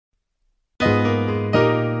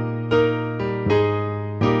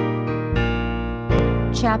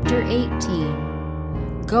Chapter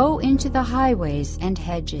 18. Go into the highways and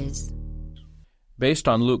hedges. Based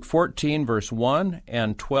on Luke 14, verse 1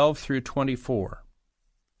 and 12 through 24.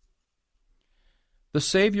 The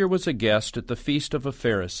Savior was a guest at the feast of a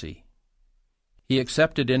Pharisee. He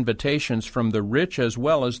accepted invitations from the rich as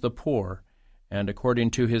well as the poor, and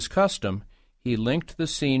according to his custom, he linked the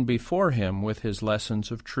scene before him with his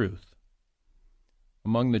lessons of truth.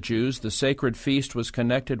 Among the Jews, the sacred feast was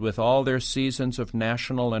connected with all their seasons of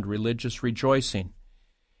national and religious rejoicing.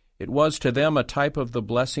 It was to them a type of the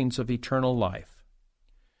blessings of eternal life.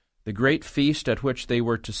 The great feast at which they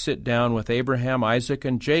were to sit down with Abraham, Isaac,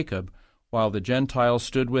 and Jacob, while the Gentiles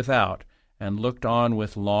stood without and looked on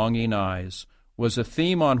with longing eyes, was a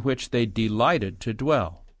theme on which they delighted to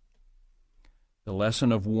dwell. The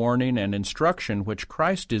lesson of warning and instruction which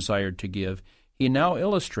Christ desired to give, he now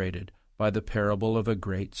illustrated by the parable of a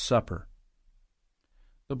great supper.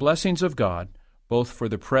 The blessings of God, both for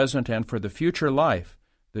the present and for the future life,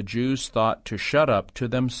 the Jews thought to shut up to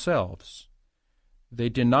themselves. They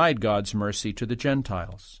denied God's mercy to the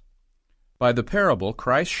Gentiles. By the parable,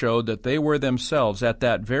 Christ showed that they were themselves at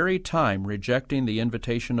that very time rejecting the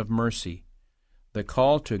invitation of mercy, the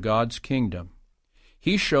call to God's kingdom.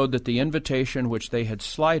 He showed that the invitation which they had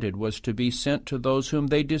slighted was to be sent to those whom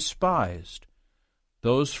they despised,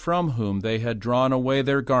 those from whom they had drawn away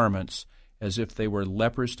their garments as if they were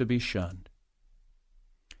lepers to be shunned.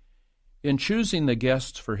 In choosing the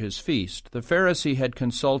guests for his feast, the Pharisee had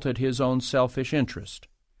consulted his own selfish interest.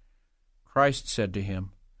 Christ said to him,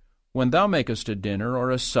 "When thou makest a dinner or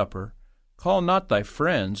a supper, call not thy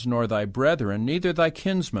friends, nor thy brethren, neither thy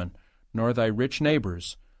kinsmen, nor thy rich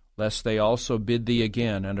neighbors, lest they also bid thee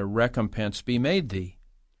again, and a recompense be made thee.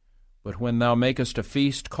 But when thou makest a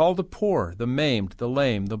feast, call the poor, the maimed, the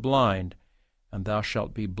lame, the blind, and thou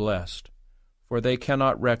shalt be blessed. For they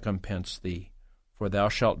cannot recompense thee, for thou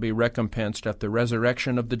shalt be recompensed at the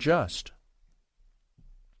resurrection of the just."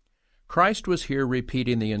 Christ was here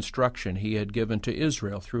repeating the instruction he had given to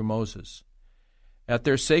Israel through Moses. At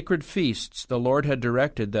their sacred feasts the Lord had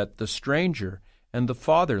directed that the stranger and the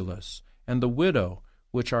fatherless and the widow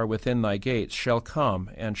which are within thy gates shall come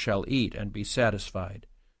and shall eat and be satisfied.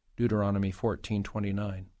 Deuteronomy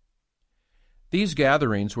 14:29. These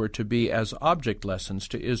gatherings were to be as object lessons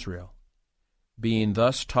to Israel. Being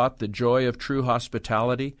thus taught the joy of true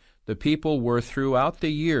hospitality, the people were throughout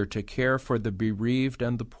the year to care for the bereaved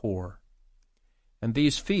and the poor. And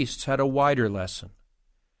these feasts had a wider lesson.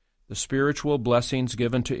 The spiritual blessings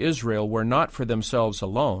given to Israel were not for themselves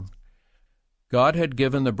alone. God had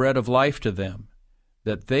given the bread of life to them,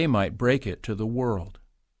 that they might break it to the world.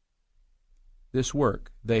 This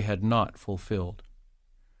work they had not fulfilled.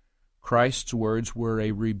 Christ's words were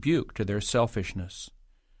a rebuke to their selfishness.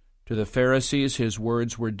 To the Pharisees his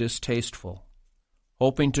words were distasteful.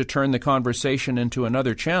 Hoping to turn the conversation into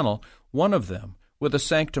another channel, one of them, with a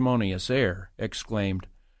sanctimonious air, exclaimed,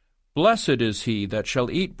 "Blessed is he that shall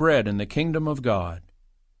eat bread in the kingdom of God."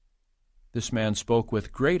 This man spoke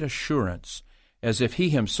with great assurance, as if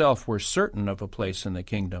he himself were certain of a place in the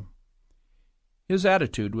kingdom. His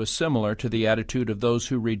attitude was similar to the attitude of those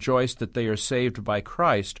who rejoice that they are saved by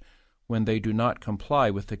Christ when they do not comply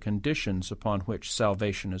with the conditions upon which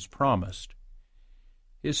salvation is promised.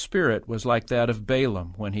 His spirit was like that of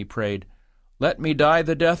Balaam when he prayed, "Let me die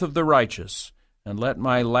the death of the righteous, and let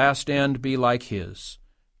my last end be like his."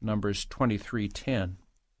 Numbers 23:10.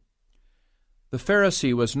 The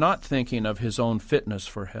Pharisee was not thinking of his own fitness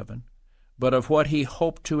for heaven, but of what he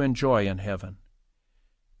hoped to enjoy in heaven.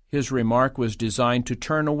 His remark was designed to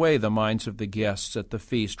turn away the minds of the guests at the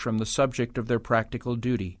feast from the subject of their practical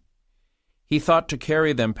duty. He thought to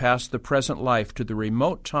carry them past the present life to the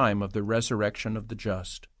remote time of the resurrection of the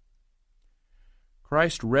just.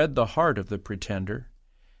 Christ read the heart of the pretender,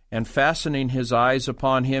 and fastening his eyes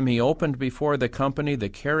upon him, he opened before the company the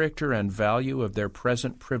character and value of their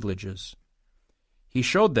present privileges. He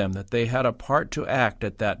showed them that they had a part to act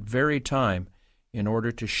at that very time in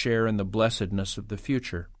order to share in the blessedness of the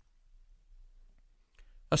future.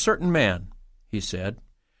 "A certain man," he said,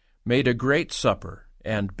 "made a great supper,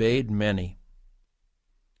 and bade many."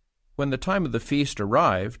 When the time of the feast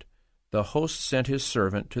arrived, the host sent his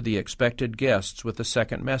servant to the expected guests with a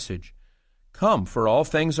second message, "Come, for all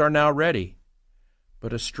things are now ready."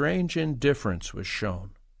 But a strange indifference was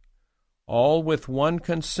shown. All with one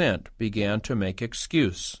consent began to make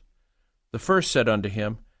excuse. The first said unto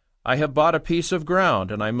him, "I have bought a piece of ground,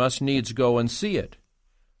 and I must needs go and see it.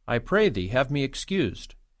 I pray thee, have me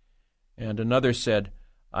excused." And another said,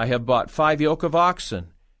 "I have bought 5 yoke of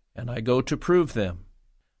oxen, and I go to prove them.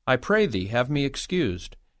 I pray thee, have me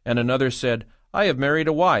excused." And another said, "I have married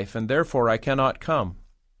a wife, and therefore I cannot come."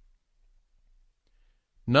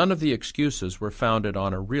 None of the excuses were founded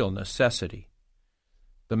on a real necessity.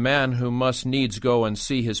 The man who must needs go and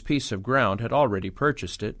see his piece of ground had already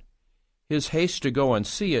purchased it. His haste to go and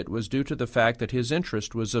see it was due to the fact that his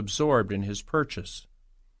interest was absorbed in his purchase.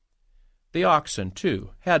 The oxen,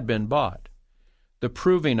 too, had been bought. The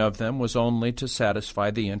proving of them was only to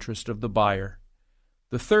satisfy the interest of the buyer.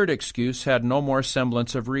 The third excuse had no more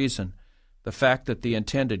semblance of reason. The fact that the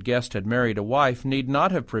intended guest had married a wife need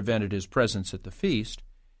not have prevented his presence at the feast.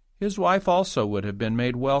 His wife also would have been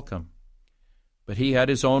made welcome. But he had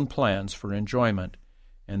his own plans for enjoyment,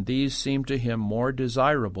 and these seemed to him more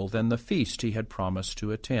desirable than the feast he had promised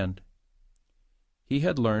to attend. He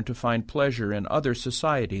had learned to find pleasure in other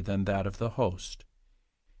society than that of the host.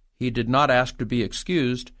 He did not ask to be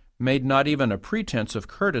excused, made not even a pretense of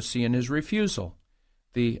courtesy in his refusal.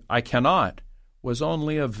 The "I cannot" was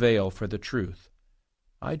only a veil for the truth.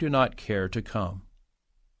 I do not care to come.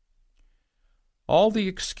 All the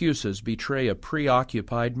excuses betray a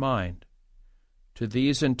preoccupied mind. To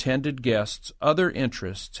these intended guests, other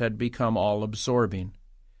interests had become all-absorbing.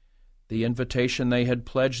 The invitation they had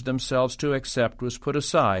pledged themselves to accept was put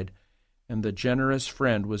aside, and the generous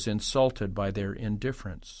friend was insulted by their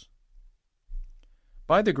indifference.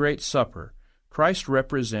 By the Great Supper, Christ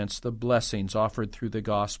represents the blessings offered through the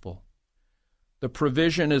gospel. The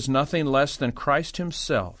provision is nothing less than Christ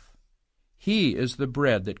himself. He is the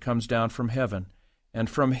bread that comes down from heaven, and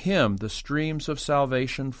from him the streams of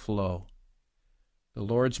salvation flow. The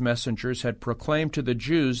Lord's messengers had proclaimed to the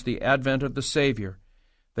Jews the advent of the Savior.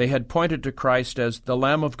 They had pointed to Christ as the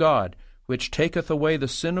Lamb of God, which taketh away the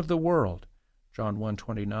sin of the world, John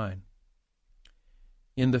 1:29.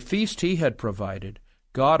 In the feast he had provided,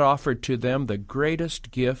 God offered to them the greatest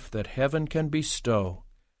gift that heaven can bestow,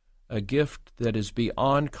 a gift that is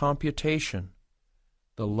beyond computation.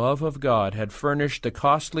 The love of God had furnished the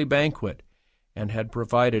costly banquet and had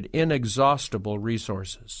provided inexhaustible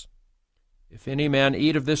resources. If any man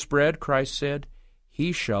eat of this bread, Christ said,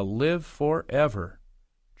 he shall live forever.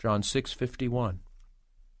 John 6:51.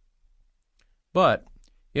 But,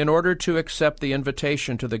 in order to accept the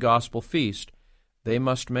invitation to the gospel feast, they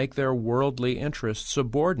must make their worldly interests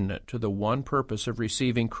subordinate to the one purpose of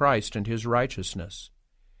receiving Christ and his righteousness.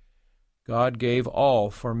 God gave all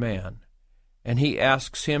for man, and he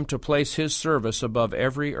asks him to place his service above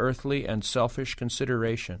every earthly and selfish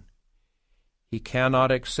consideration. He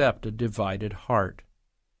cannot accept a divided heart.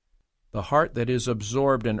 The heart that is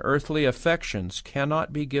absorbed in earthly affections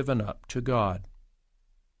cannot be given up to God.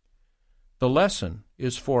 The lesson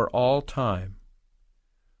is for all time.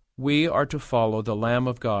 We are to follow the Lamb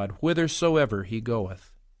of God whithersoever he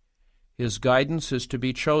goeth. His guidance is to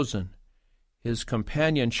be chosen, his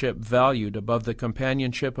companionship valued above the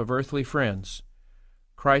companionship of earthly friends.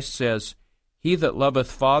 Christ says, he that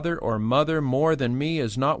loveth father or mother more than me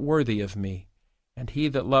is not worthy of me, and he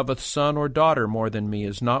that loveth son or daughter more than me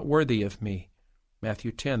is not worthy of me.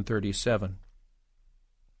 Matthew 10:37.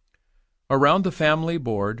 Around the family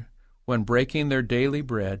board, when breaking their daily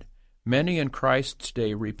bread, many in Christ's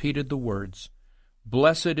day repeated the words,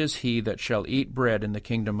 "Blessed is he that shall eat bread in the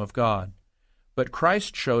kingdom of God." But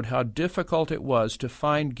Christ showed how difficult it was to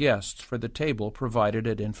find guests for the table provided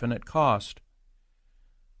at infinite cost.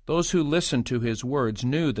 Those who listened to his words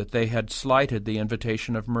knew that they had slighted the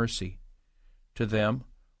invitation of mercy. To them,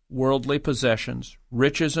 worldly possessions,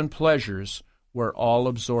 riches, and pleasures were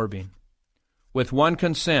all-absorbing. With one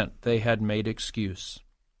consent, they had made excuse.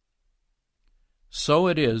 So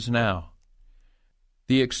it is now.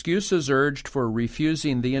 The excuses urged for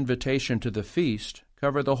refusing the invitation to the feast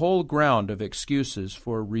cover the whole ground of excuses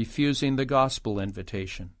for refusing the gospel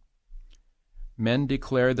invitation. Men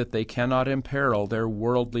declare that they cannot imperil their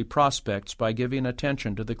worldly prospects by giving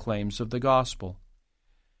attention to the claims of the gospel.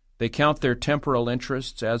 They count their temporal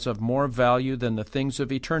interests as of more value than the things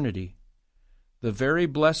of eternity. The very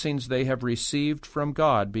blessings they have received from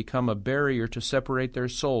God become a barrier to separate their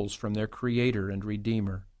souls from their Creator and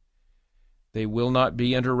Redeemer. They will not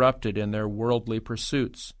be interrupted in their worldly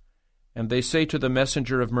pursuits, and they say to the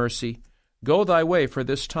messenger of mercy, "Go thy way for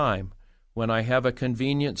this time. When I have a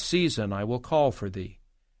convenient season, I will call for thee."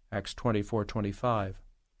 Acts 24:25.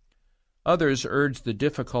 Others urge the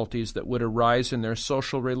difficulties that would arise in their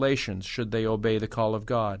social relations should they obey the call of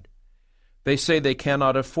God. They say they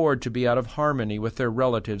cannot afford to be out of harmony with their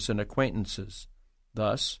relatives and acquaintances.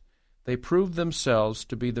 Thus, they prove themselves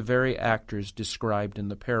to be the very actors described in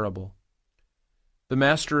the parable. The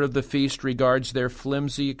master of the feast regards their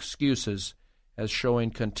flimsy excuses as showing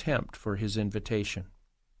contempt for his invitation.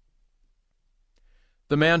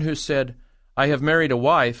 The man who said, "I have married a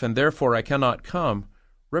wife, and therefore I cannot come,"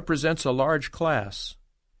 represents a large class.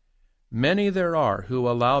 Many there are who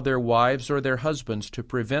allow their wives or their husbands to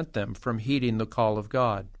prevent them from heeding the call of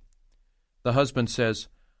God. The husband says,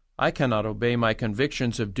 "I cannot obey my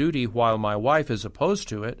convictions of duty while my wife is opposed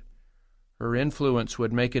to it. Her influence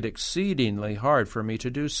would make it exceedingly hard for me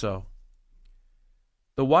to do so."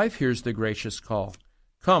 The wife hears the gracious call,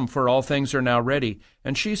 "Come, for all things are now ready,"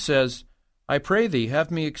 and she says, "I pray thee,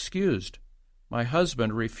 have me excused." My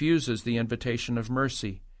husband refuses the invitation of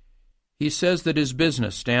mercy. He says that his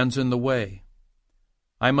business stands in the way.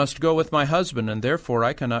 I must go with my husband, and therefore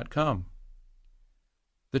I cannot come.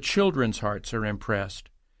 The children's hearts are impressed.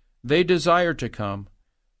 They desire to come,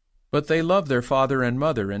 but they love their father and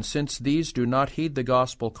mother, and since these do not heed the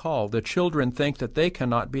gospel call, the children think that they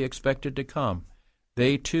cannot be expected to come.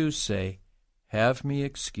 They too say, "Have me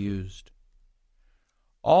excused."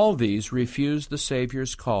 All these refuse the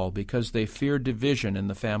Savior's call because they fear division in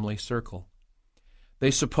the family circle.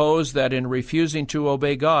 They suppose that in refusing to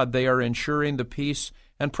obey God, they are ensuring the peace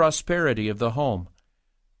and prosperity of the home.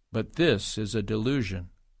 But this is a delusion.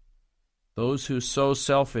 Those who sow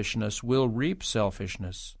selfishness will reap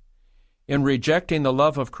selfishness. In rejecting the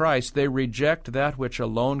love of Christ, they reject that which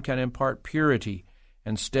alone can impart purity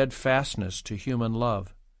and steadfastness to human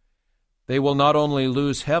love. They will not only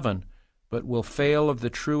lose heaven, but will fail of the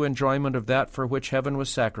true enjoyment of that for which heaven was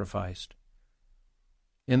sacrificed.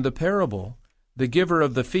 In the parable, the giver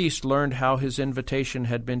of the feast learned how his invitation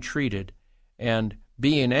had been treated, and,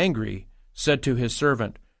 being angry, said to his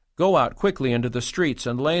servant, "Go out quickly into the streets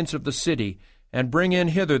and lanes of the city, and bring in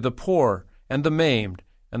hither the poor, and the maimed,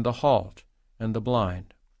 and the halt, and the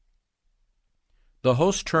blind." The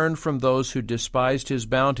host turned from those who despised his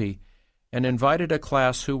bounty, and invited a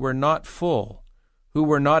class who were not full, who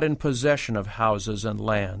were not in possession of houses and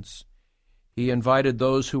lands. He invited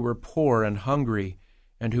those who were poor and hungry,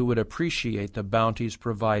 and who would appreciate the bounties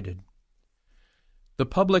provided. "The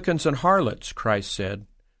publicans and harlots," Christ said,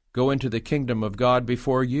 "go into the kingdom of God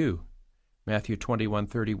before you." Matthew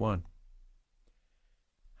 21:31.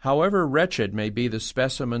 However wretched may be the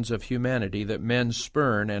specimens of humanity that men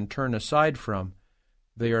spurn and turn aside from,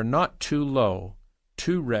 they are not too low,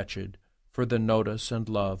 too wretched, for the notice and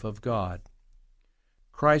love of God.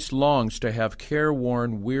 Christ longs to have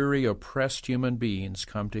careworn, weary, oppressed human beings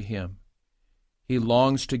come to Him. He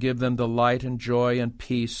longs to give them the light and joy and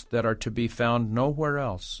peace that are to be found nowhere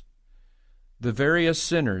else. The various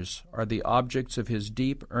sinners are the objects of His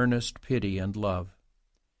deep, earnest pity and love.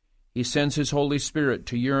 He sends His Holy Spirit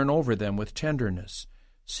to yearn over them with tenderness,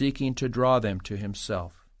 seeking to draw them to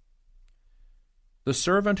Himself. The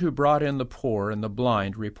servant who brought in the poor and the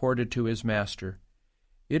blind reported to his master,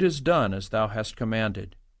 "It is done as thou hast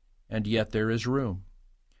commanded, and yet there is room."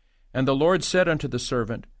 And the Lord said unto the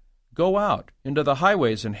servant, "Go out into the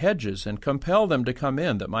highways and hedges, and compel them to come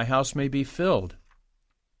in, that my house may be filled."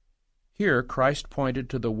 Here Christ pointed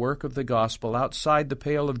to the work of the gospel outside the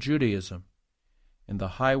pale of Judaism, in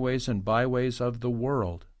the highways and byways of the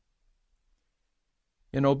world.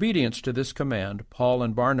 In obedience to this command, Paul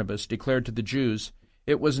and Barnabas declared to the Jews,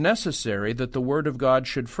 "It was necessary that the word of God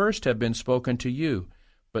should first have been spoken to you,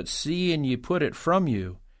 but seeing ye put it from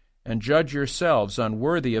you, and judge yourselves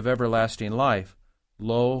unworthy of everlasting life,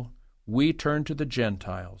 lo, we turn to the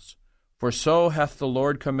Gentiles. For so hath the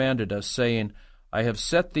Lord commanded us, saying, I have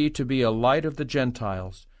set thee to be a light of the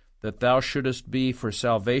Gentiles, that thou shouldest be for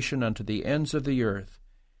salvation unto the ends of the earth.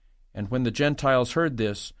 And when the Gentiles heard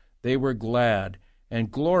this, they were glad, and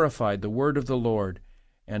glorified the word of the Lord,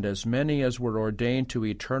 and as many as were ordained to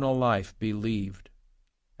eternal life believed."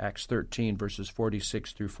 Acts 13, verses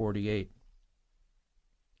 46 through 48.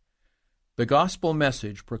 The gospel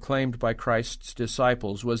message proclaimed by Christ's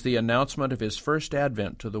disciples was the announcement of His first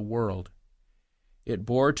advent to the world. It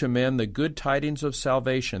bore to men the good tidings of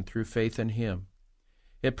salvation through faith in Him.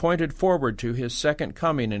 It pointed forward to His second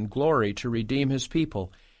coming in glory to redeem His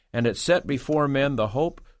people, and it set before men the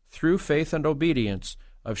hope, through faith and obedience,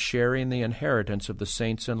 of sharing the inheritance of the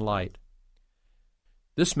saints in light.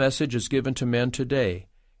 This message is given to men today,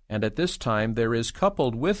 and at this time there is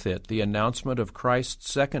coupled with it the announcement of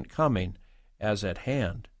Christ's second coming as at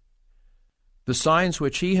hand. The signs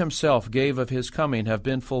which He Himself gave of His coming have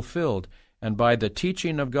been fulfilled, and by the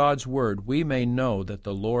teaching of God's Word we may know that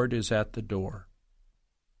the Lord is at the door.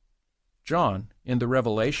 John, in the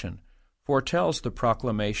Revelation, foretells the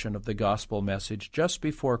proclamation of the gospel message just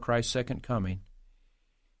before Christ's second coming.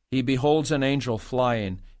 He beholds an angel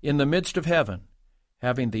flying in the midst of heaven,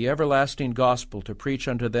 having the everlasting gospel to preach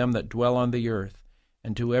unto them that dwell on the earth,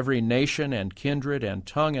 and to every nation and kindred and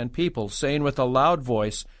tongue and people, saying with a loud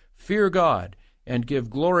voice, Fear God, and give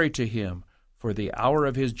glory to Him, for the hour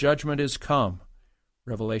of His judgment is come.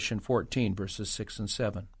 Revelation 14, verses 6 and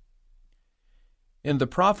 7. In the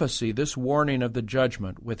prophecy, this warning of the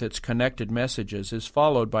judgment with its connected messages is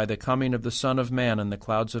followed by the coming of the Son of Man in the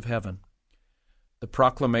clouds of heaven. The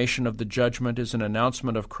proclamation of the judgment is an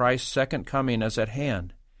announcement of Christ's second coming as at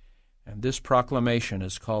hand, and this proclamation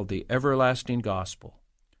is called the everlasting gospel.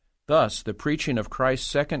 Thus, the preaching of Christ's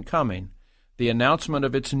second coming, the announcement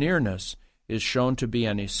of its nearness, is shown to be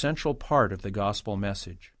an essential part of the gospel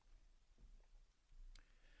message.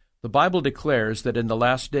 The Bible declares that in the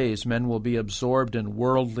last days men will be absorbed in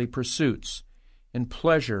worldly pursuits, in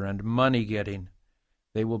pleasure and money-getting.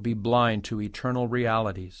 They will be blind to eternal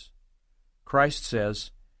realities. Christ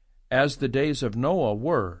says, "As the days of Noah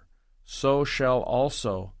were, so shall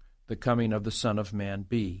also the coming of the Son of Man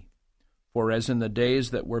be. For as in the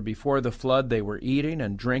days that were before the flood they were eating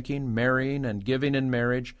and drinking, marrying and giving in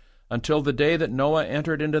marriage, until the day that Noah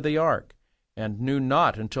entered into the ark, and knew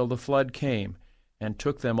not until the flood came, and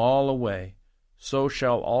took them all away, so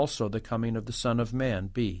shall also the coming of the Son of Man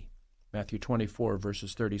be." Matthew 24,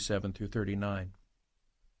 verses 37 through 39.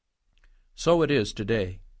 So it is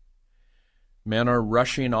today. Men are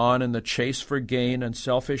rushing on in the chase for gain and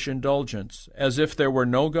selfish indulgence, as if there were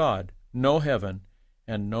no God, no heaven,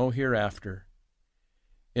 and no hereafter.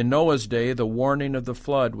 In Noah's day, the warning of the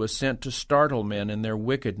flood was sent to startle men in their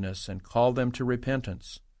wickedness and call them to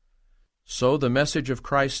repentance. So the message of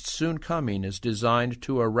Christ's soon coming is designed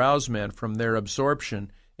to arouse men from their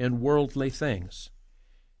absorption in worldly things.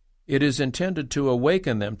 It is intended to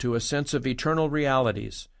awaken them to a sense of eternal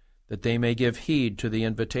realities, that they may give heed to the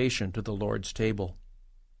invitation to the Lord's table.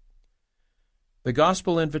 The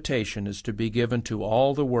gospel invitation is to be given to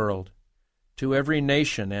all the world, to every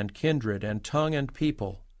nation and kindred and tongue and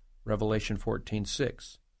people, Revelation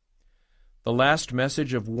 14:6. The last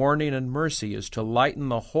message of warning and mercy is to lighten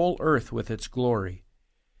the whole earth with its glory.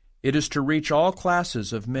 It is to reach all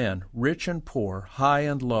classes of men, rich and poor, high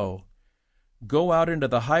and low. "Go out into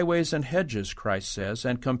the highways and hedges," Christ says,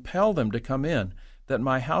 "and compel them to come in, that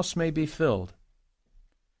my house may be filled."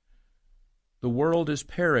 The world is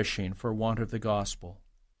perishing for want of the gospel.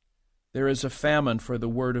 There is a famine for the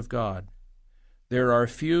word of God. There are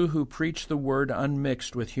few who preach the word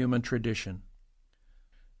unmixed with human tradition.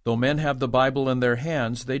 Though men have the Bible in their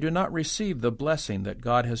hands, they do not receive the blessing that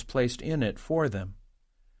God has placed in it for them.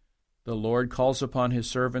 The Lord calls upon His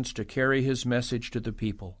servants to carry His message to the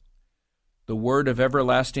people. The word of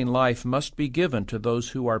everlasting life must be given to those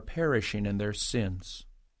who are perishing in their sins.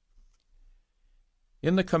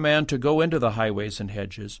 In the command to go into the highways and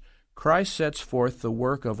hedges, Christ sets forth the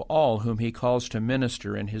work of all whom He calls to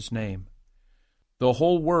minister in His name. The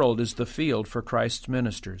whole world is the field for Christ's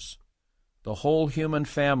ministers. The whole human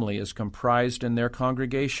family is comprised in their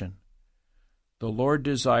congregation. The Lord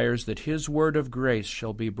desires that His word of grace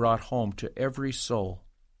shall be brought home to every soul.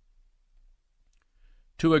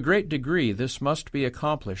 To a great degree, this must be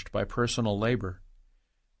accomplished by personal labor.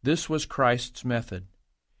 This was Christ's method.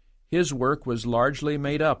 His work was largely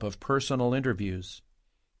made up of personal interviews.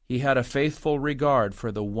 He had a faithful regard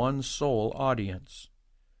for the one soul audience.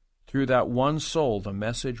 Through that one soul, the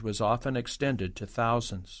message was often extended to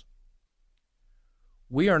thousands.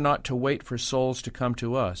 We are not to wait for souls to come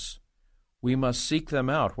to us. We must seek them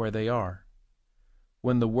out where they are.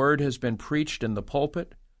 When the word has been preached in the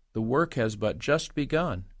pulpit, the work has but just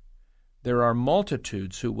begun. There are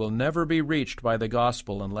multitudes who will never be reached by the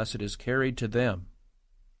gospel unless it is carried to them.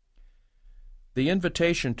 The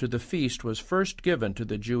invitation to the feast was first given to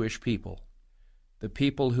the Jewish people, the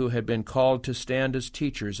people who had been called to stand as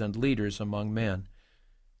teachers and leaders among men,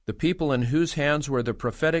 the people in whose hands were the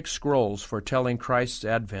prophetic scrolls foretelling Christ's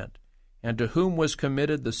advent, and to whom was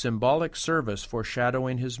committed the symbolic service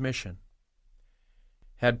foreshadowing His mission.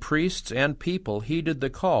 Had priests and people heeded the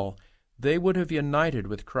call, they would have united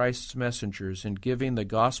with Christ's messengers in giving the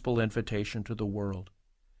gospel invitation to the world.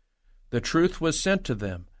 The truth was sent to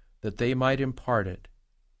them that they might impart it.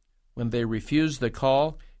 When they refused the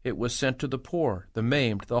call, it was sent to the poor, the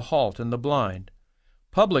maimed, the halt, and the blind.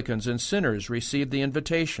 Publicans and sinners received the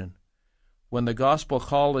invitation. When the gospel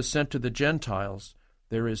call is sent to the Gentiles,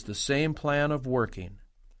 there is the same plan of working.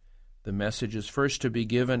 The message is first to be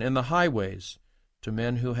given in the highways, to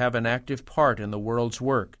men who have an active part in the world's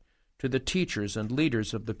work, to the teachers and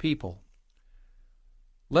leaders of the people.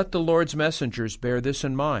 Let the Lord's messengers bear this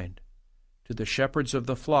in mind. To the shepherds of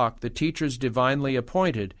the flock, the teachers divinely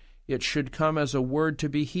appointed, it should come as a word to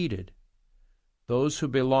be heeded. Those who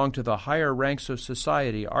belong to the higher ranks of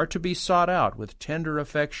society are to be sought out with tender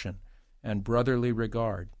affection and brotherly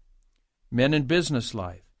regard. Men in business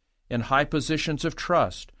life, in high positions of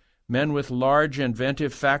trust, men with large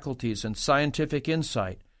inventive faculties and scientific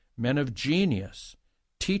insight, men of genius,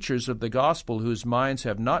 teachers of the gospel whose minds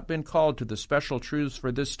have not been called to the special truths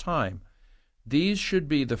for this time, these should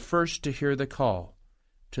be the first to hear the call.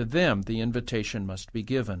 To them the invitation must be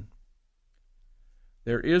given.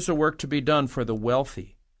 There is a work to be done for the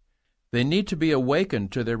wealthy. They need to be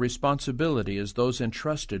awakened to their responsibility as those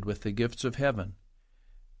entrusted with the gifts of heaven.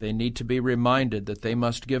 They need to be reminded that they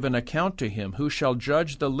must give an account to Him who shall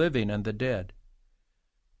judge the living and the dead.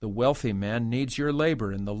 The wealthy man needs your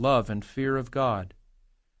labor in the love and fear of God.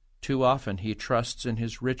 Too often he trusts in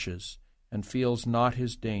his riches and feels not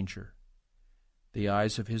his danger. The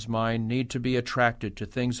eyes of his mind need to be attracted to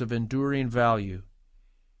things of enduring value.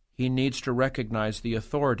 He needs to recognize the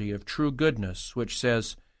authority of true goodness, which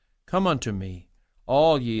says, "Come unto me,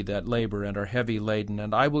 all ye that labor and are heavy laden,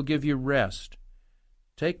 and I will give you rest.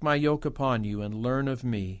 Take my yoke upon you, and learn of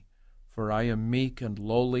me, for I am meek and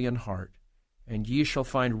lowly in heart, and ye shall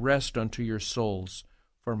find rest unto your souls,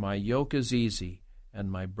 for my yoke is easy,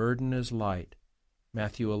 and my burden is light."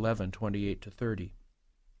 Matthew 11:28-30.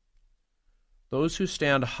 Those who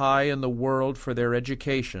stand high in the world for their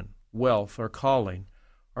education, wealth, or calling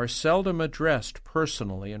are seldom addressed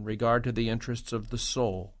personally in regard to the interests of the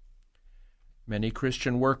soul. Many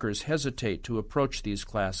Christian workers hesitate to approach these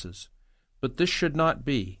classes, but this should not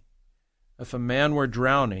be. If a man were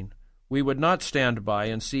drowning, we would not stand by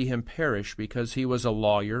and see him perish because he was a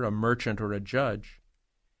lawyer, a merchant, or a judge.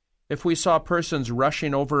 If we saw persons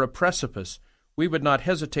rushing over a precipice, we would not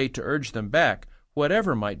hesitate to urge them back,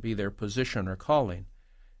 whatever might be their position or calling.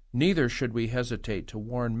 Neither should we hesitate to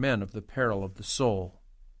warn men of the peril of the soul.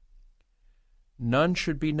 None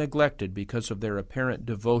should be neglected because of their apparent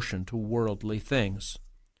devotion to worldly things.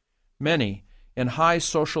 Many, in high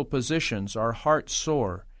social positions, are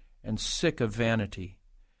heart-sore and sick of vanity.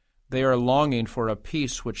 They are longing for a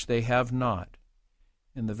peace which they have not.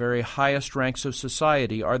 In the very highest ranks of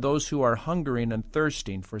society are those who are hungering and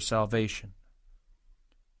thirsting for salvation.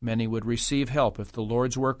 Many would receive help if the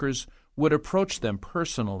Lord's workers would approach them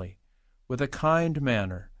personally, with a kind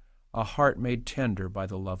manner, a heart made tender by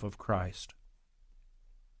the love of Christ.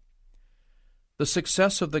 The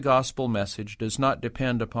success of the gospel message does not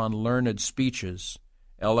depend upon learned speeches,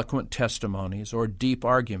 eloquent testimonies, or deep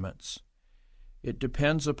arguments. It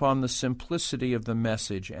depends upon the simplicity of the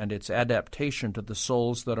message and its adaptation to the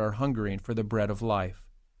souls that are hungering for the bread of life.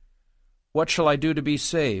 What shall I do to be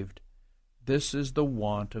saved? This is the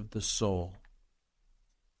want of the soul.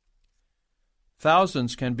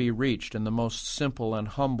 Thousands can be reached in the most simple and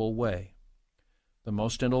humble way. The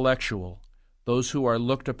most intellectual, those who are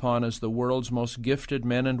looked upon as the world's most gifted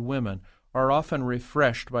men and women, are often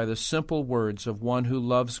refreshed by the simple words of one who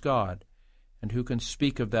loves God, and who can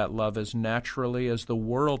speak of that love as naturally as the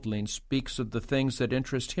worldling speaks of the things that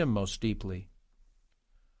interest him most deeply.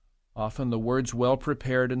 Often the words well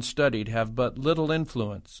prepared and studied have but little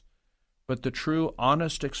influence, but the true,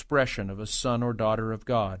 honest expression of a son or daughter of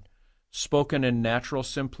God, spoken in natural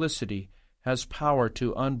simplicity, has power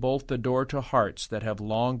to unbolt the door to hearts that have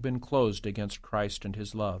long been closed against Christ and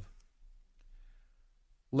His love.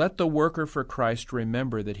 Let the worker for Christ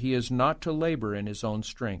remember that he is not to labor in his own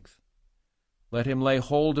strength. Let him lay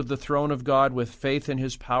hold of the throne of God with faith in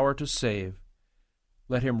His power to save.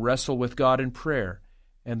 Let him wrestle with God in prayer,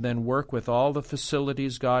 and then work with all the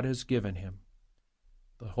facilities God has given him.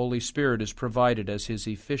 The Holy Spirit is provided as his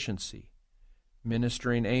efficiency.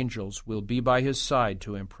 Ministering angels will be by his side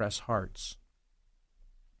to impress hearts.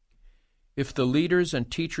 If the leaders and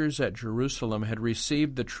teachers at Jerusalem had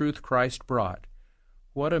received the truth Christ brought,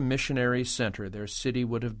 what a missionary center their city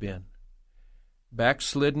would have been.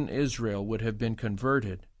 Backslidden Israel would have been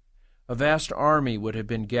converted. A vast army would have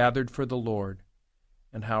been gathered for the Lord,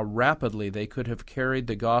 and how rapidly they could have carried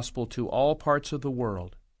the gospel to all parts of the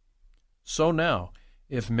world. So now,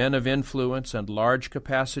 if men of influence and large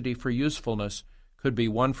capacity for usefulness could be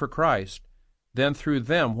won for Christ, then through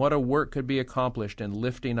them what a work could be accomplished in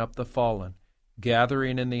lifting up the fallen,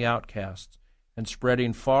 gathering in the outcasts, and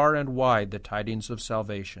spreading far and wide the tidings of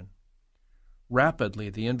salvation. Rapidly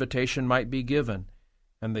the invitation might be given,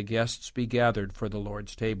 and the guests be gathered for the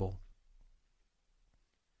Lord's table.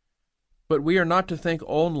 But we are not to think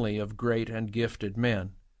only of great and gifted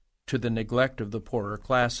men, to the neglect of the poorer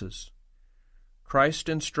classes. Christ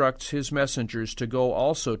instructs His messengers to go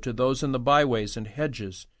also to those in the byways and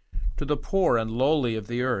hedges, to the poor and lowly of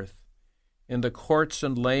the earth, in the courts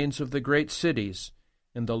and lanes of the great cities,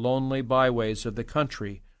 in the lonely byways of the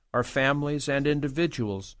country, are families and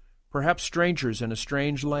individuals, perhaps strangers in a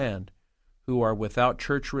strange land, who are without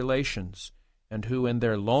church relations, and who in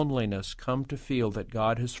their loneliness come to feel that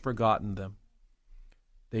God has forgotten them.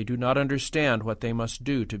 They do not understand what they must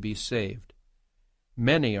do to be saved.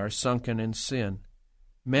 Many are sunken in sin.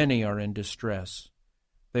 Many are in distress.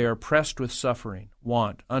 They are pressed with suffering,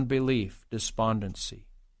 want, unbelief, despondency.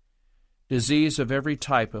 Disease of every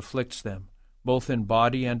type afflicts them, both in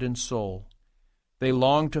body and in soul. They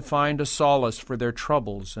long to find a solace for their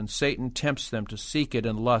troubles, and Satan tempts them to seek it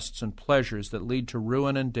in lusts and pleasures that lead to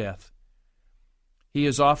ruin and death. He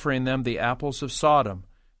is offering them the apples of Sodom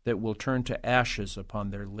that will turn to ashes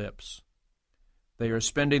upon their lips. They are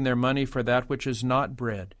spending their money for that which is not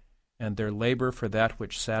bread, and their labor for that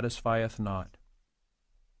which satisfieth not.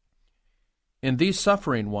 In these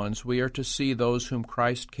suffering ones we are to see those whom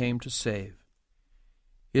Christ came to save.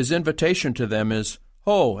 His invitation to them is,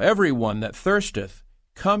 Ho, every one that thirsteth,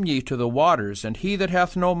 come ye to the waters, and he that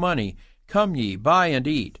hath no money, come ye, buy and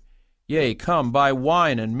eat. Yea, come, buy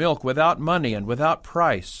wine and milk without money and without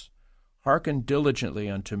price. Hearken diligently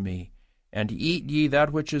unto me, and eat ye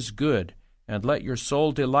that which is good, and let your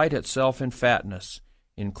soul delight itself in fatness.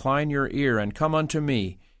 Incline your ear, and come unto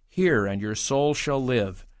me. Hear, and your soul shall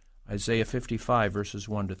live. Isaiah 55, verses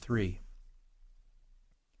 1-3.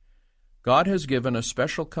 God has given a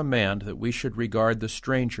special command that we should regard the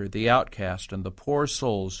stranger, the outcast, and the poor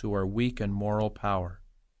souls who are weak in moral power.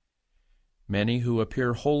 Many who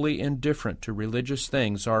appear wholly indifferent to religious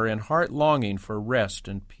things are in heart longing for rest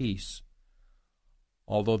and peace.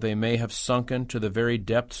 Although they may have sunken to the very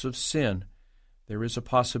depths of sin, there is a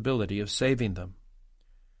possibility of saving them.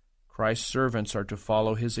 Christ's servants are to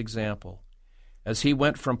follow his example. As he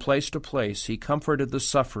went from place to place, he comforted the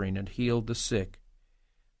suffering and healed the sick.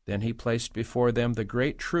 Then he placed before them the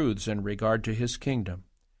great truths in regard to his kingdom.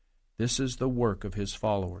 This is the work of his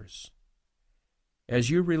followers. As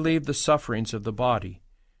you relieve the sufferings of the body,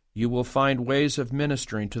 you will find ways of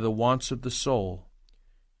ministering to the wants of the soul.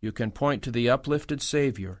 You can point to the uplifted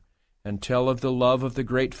Savior and tell of the love of the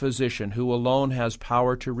great Physician who alone has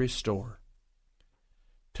power to restore.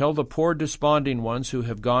 Tell the poor desponding ones who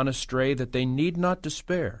have gone astray that they need not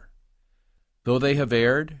despair. Though they have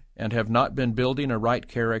erred and have not been building a right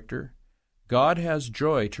character, God has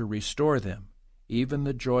joy to restore them, even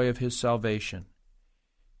the joy of his salvation.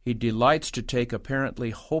 He delights to take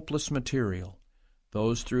apparently hopeless material,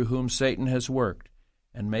 those through whom Satan has worked,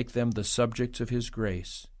 and make them the subjects of his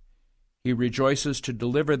grace. He rejoices to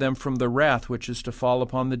deliver them from the wrath which is to fall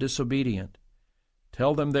upon the disobedient.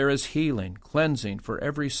 Tell them there is healing, cleansing for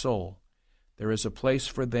every soul. There is a place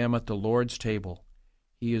for them at the Lord's table.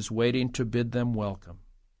 He is waiting to bid them welcome.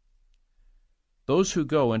 Those who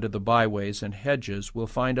go into the byways and hedges will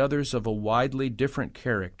find others of a widely different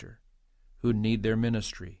character, who need their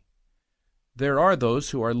ministry. There are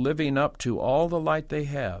those who are living up to all the light they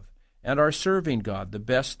have, and are serving God the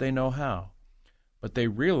best they know how, but they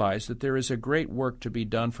realize that there is a great work to be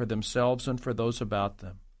done for themselves and for those about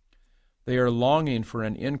them. They are longing for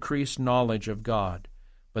an increased knowledge of God,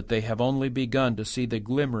 but they have only begun to see the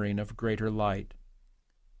glimmering of greater light.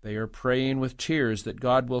 They are praying with tears that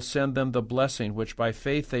God will send them the blessing which by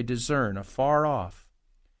faith they discern afar off.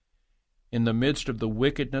 In the midst of the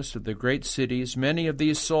wickedness of the great cities, many of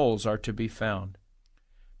these souls are to be found.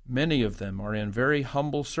 Many of them are in very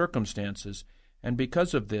humble circumstances, and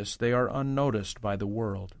because of this they are unnoticed by the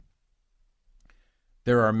world.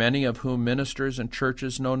 There are many of whom ministers and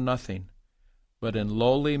churches know nothing, but in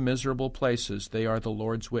lowly, miserable places they are the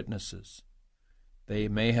Lord's witnesses. They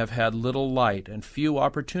may have had little light and few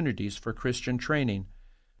opportunities for Christian training,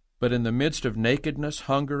 but in the midst of nakedness,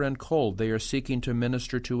 hunger, and cold they are seeking to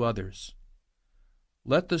minister to others.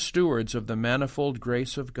 Let the stewards of the manifold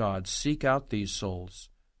grace of God seek out these souls,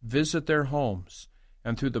 visit their homes,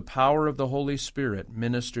 and through the power of the Holy Spirit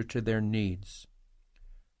minister to their needs.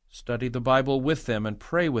 Study the Bible with them and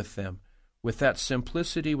pray with them, with that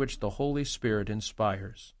simplicity which the Holy Spirit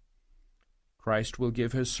inspires. Christ will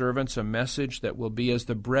give his servants a message that will be as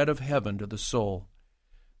the bread of heaven to the soul.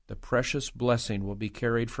 The precious blessing will be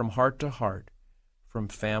carried from heart to heart, from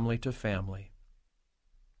family to family.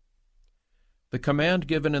 The command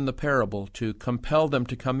given in the parable to compel them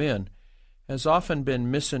to come in has often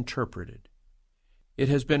been misinterpreted. It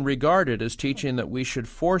has been regarded as teaching that we should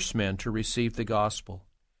force men to receive the gospel,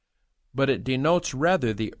 but it denotes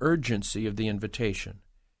rather the urgency of the invitation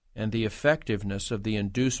and the effectiveness of the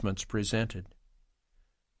inducements presented.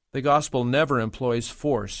 The gospel never employs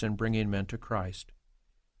force in bringing men to Christ.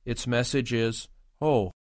 Its message is,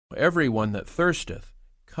 Ho, every one that thirsteth,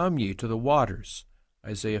 come ye to the waters.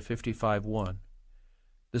 Isaiah 55:1.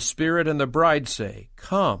 The Spirit and the bride say,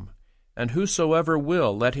 Come, and whosoever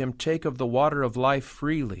will, let him take of the water of life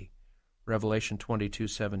freely. Revelation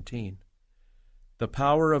 22:17. The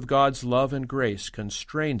power of God's love and grace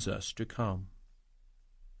constrains us to come.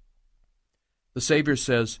 The Savior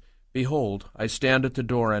says, Behold, I stand at the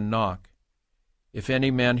door and knock. If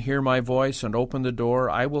any man hear my voice and open the door,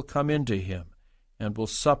 I will come into him, and will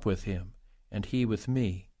sup with him, and he with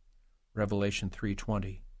me. Revelation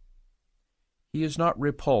 3:20. He is not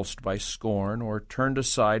repulsed by scorn or turned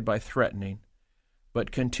aside by threatening,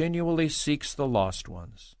 but continually seeks the lost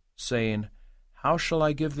ones, saying, How shall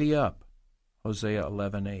I give thee up? Hosea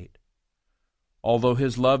 11:8. Although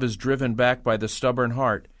his love is driven back by the stubborn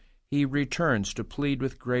heart, he returns to plead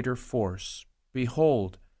with greater force.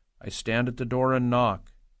 Behold, I stand at the door and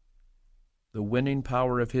knock. The winning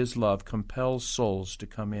power of his love compels souls to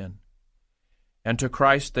come in. And to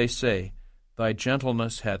Christ they say, Thy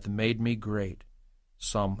gentleness hath made me great.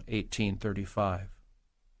 Psalm 18:35.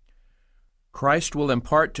 Christ will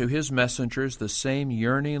impart to his messengers the same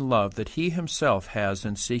yearning love that he himself has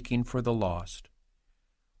in seeking for the lost.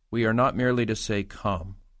 We are not merely to say,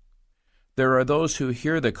 Come. There are those who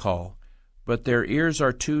hear the call, but their ears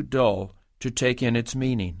are too dull to take in its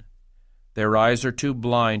meaning. Their eyes are too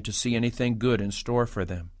blind to see anything good in store for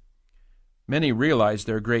them. Many realize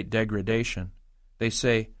their great degradation. They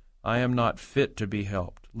say, I am not fit to be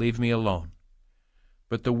helped. Leave me alone.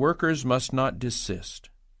 But the workers must not desist.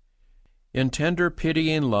 In tender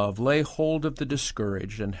pitying love, lay hold of the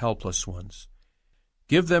discouraged and helpless ones.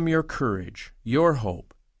 Give them your courage, your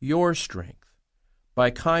hope, your strength. By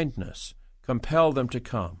kindness, compel them to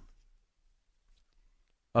come.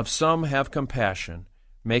 Of some have compassion,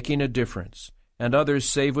 making a difference, and others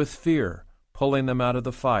save with fear, pulling them out of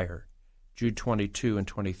the fire. Jude 22 and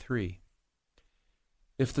 23.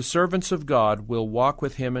 If the servants of God will walk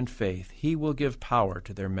with him in faith, he will give power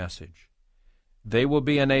to their message. They will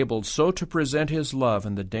be enabled so to present his love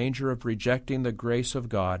in the danger of rejecting the grace of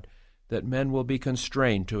God that men will be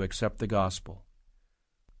constrained to accept the gospel.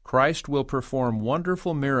 Christ will perform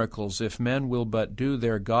wonderful miracles if men will but do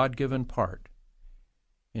their God-given part.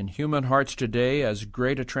 In human hearts today, as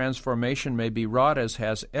great a transformation may be wrought as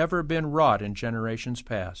has ever been wrought in generations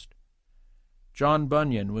past. John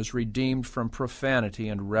Bunyan was redeemed from profanity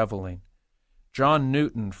and reveling, John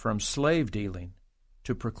Newton from slave-dealing,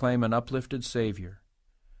 to proclaim an uplifted Savior.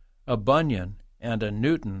 A Bunyan and a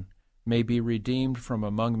Newton may be redeemed from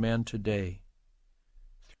among men today.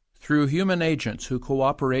 Through human agents who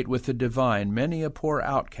cooperate with the divine, many a poor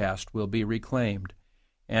outcast will be reclaimed,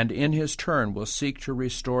 and in his turn will seek to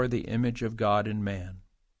restore the image of God in man.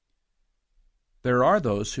 There are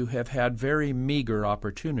those who have had very meager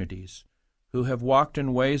opportunities, who have walked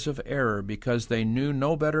in ways of error because they knew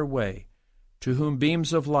no better way, to whom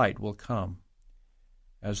beams of light will come.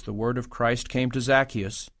 As the word of Christ came to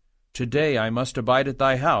Zacchaeus, Today I must abide at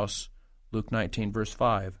thy house, Luke 19, verse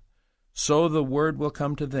 5, so the word will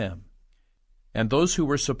come to them. And those who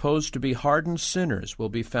were supposed to be hardened sinners will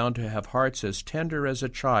be found to have hearts as tender as a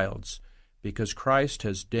child's, because Christ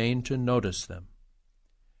has deigned to notice them.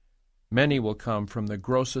 Many will come from the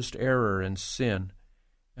grossest error and sin,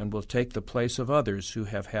 and will take the place of others who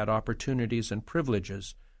have had opportunities and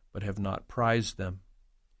privileges, but have not prized them.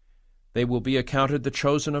 They will be accounted the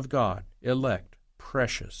chosen of God, elect,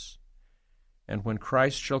 precious. And when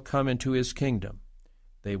Christ shall come into his kingdom,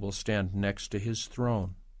 they will stand next to his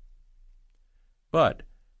throne. But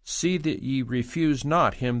see that ye refuse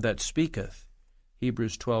not him that speaketh.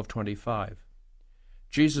 Hebrews 12:25.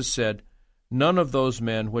 Jesus said, None of those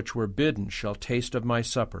men which were bidden shall taste of my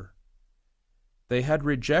supper. They had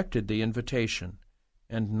rejected the invitation,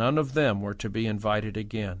 and none of them were to be invited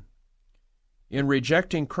again. In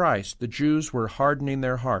rejecting Christ, the Jews were hardening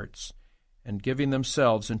their hearts and giving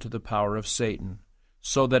themselves into the power of Satan,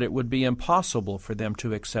 so that it would be impossible for them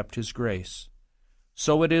to accept his grace.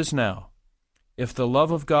 So it is now. If the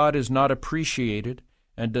love of God is not appreciated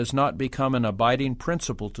and does not become an abiding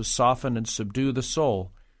principle to soften and subdue the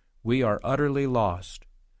soul, we are utterly lost.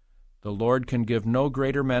 The Lord can give no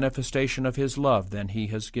greater manifestation of his love than he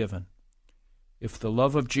has given. If the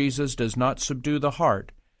love of Jesus does not subdue the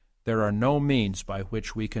heart, there are no means by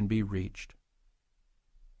which we can be reached.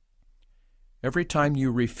 Every time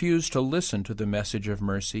you refuse to listen to the message of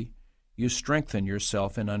mercy, you strengthen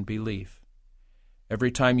yourself in unbelief.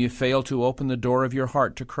 Every time you fail to open the door of your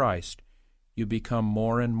heart to Christ, you become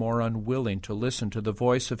more and more unwilling to listen to the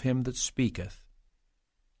voice of him that speaketh.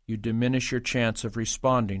 You diminish your chance of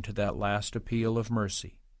responding to that last appeal of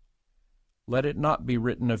mercy. Let it not be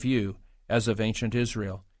written of you, as of ancient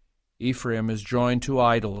Israel, Ephraim is joined to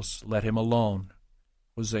idols, let him alone.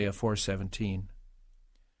 Hosea 4:17.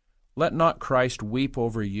 Let not Christ weep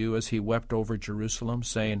over you as he wept over Jerusalem,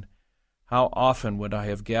 saying, How often would I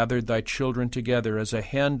have gathered thy children together as a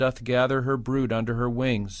hen doth gather her brood under her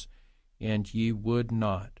wings, and ye would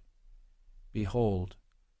not. Behold,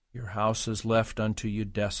 your house is left unto you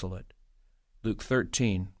desolate. Luke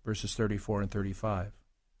 13, verses 34 and 35.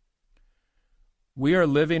 We are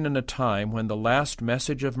living in a time when the last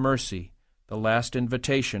message of mercy, the last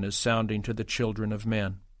invitation, is sounding to the children of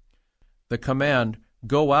men. The command,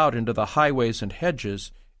 "Go out into the highways and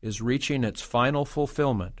hedges," is reaching its final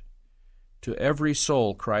fulfillment. To every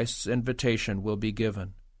soul Christ's invitation will be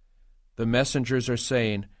given. The messengers are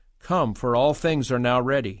saying, "Come, for all things are now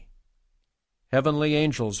ready." Heavenly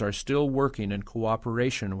angels are still working in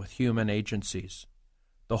cooperation with human agencies.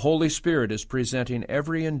 The Holy Spirit is presenting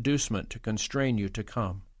every inducement to constrain you to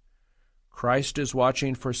come. Christ is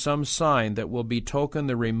watching for some sign that will betoken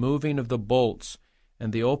the removing of the bolts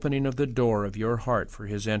and the opening of the door of your heart for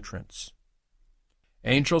his entrance.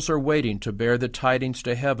 Angels are waiting to bear the tidings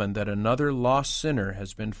to heaven that another lost sinner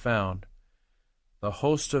has been found. The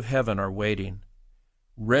hosts of heaven are waiting,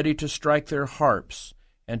 ready to strike their harps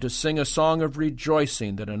and to sing a song of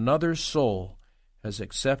rejoicing that another soul has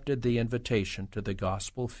accepted the invitation to the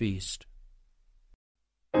gospel feast.